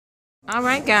All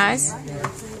right, guys.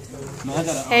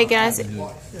 Hey, guys.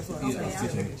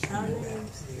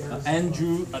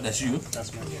 Andrew, that's you.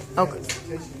 That's me. Okay.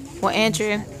 Well,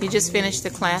 Andrew, you just finished the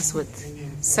class with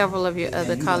several of your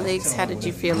other colleagues. How did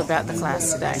you feel about the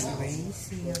class today?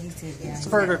 It's a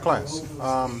very good class.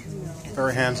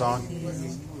 Very hands-on,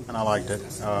 and I liked it.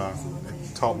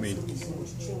 It taught me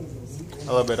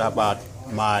a little bit about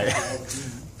my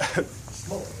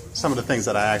some of the things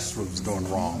that I actually was doing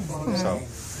wrong. So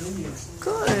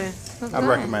Good. Well, I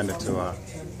recommend it to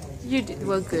you did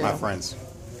well. Good. my friends.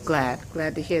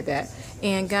 Glad to hear that.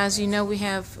 And guys, you know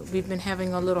we've been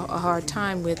having a hard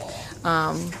time with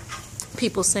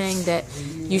people saying that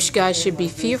you guys should be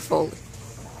fearful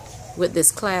with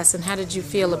this class. And how did you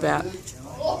feel about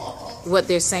what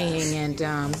they're saying, and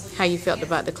how you felt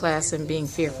about the class and being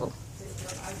fearful?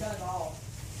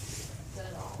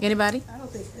 Anybody? I don't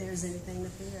think there's anything to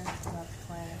fear about the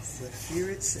class. But fear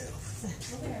itself.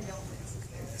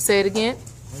 Say it again.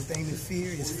 One thing to fear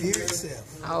is fear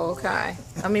itself. Oh, okay.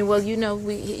 I mean, well, you know,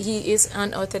 he is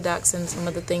unorthodox in some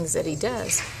of the things that he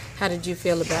does. How did you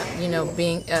feel about, you know,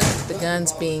 being the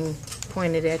guns being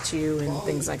pointed at you and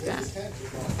things like that?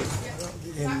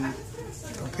 And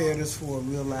prepared us for a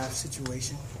real life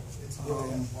situation.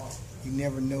 You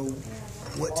never know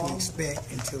what to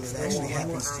expect until it actually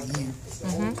happens to you.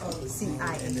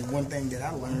 Mm-hmm. And the one thing that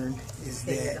I learned is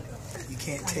that you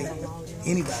can't take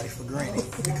anybody for granted,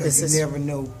 because you never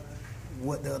know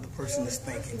what the other person is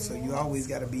thinking. So you always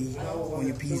got to be on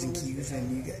your P's and Q's,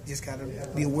 and you just got to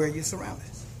be aware of your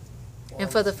surroundings.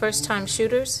 And for the first-time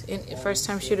shooters,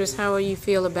 how do you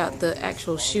feel about the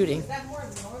actual shooting?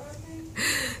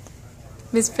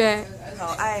 Miss Pat?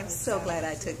 Oh, I am so glad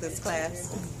I took this class.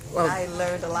 Well, I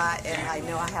learned a lot, and I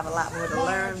know I have a lot more to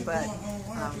learn, but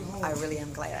I really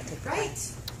am glad I took the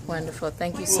class. wonderful.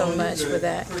 Thank you so much for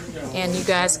that. And you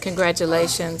guys,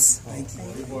 congratulations. Thank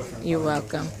you. You're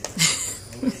welcome.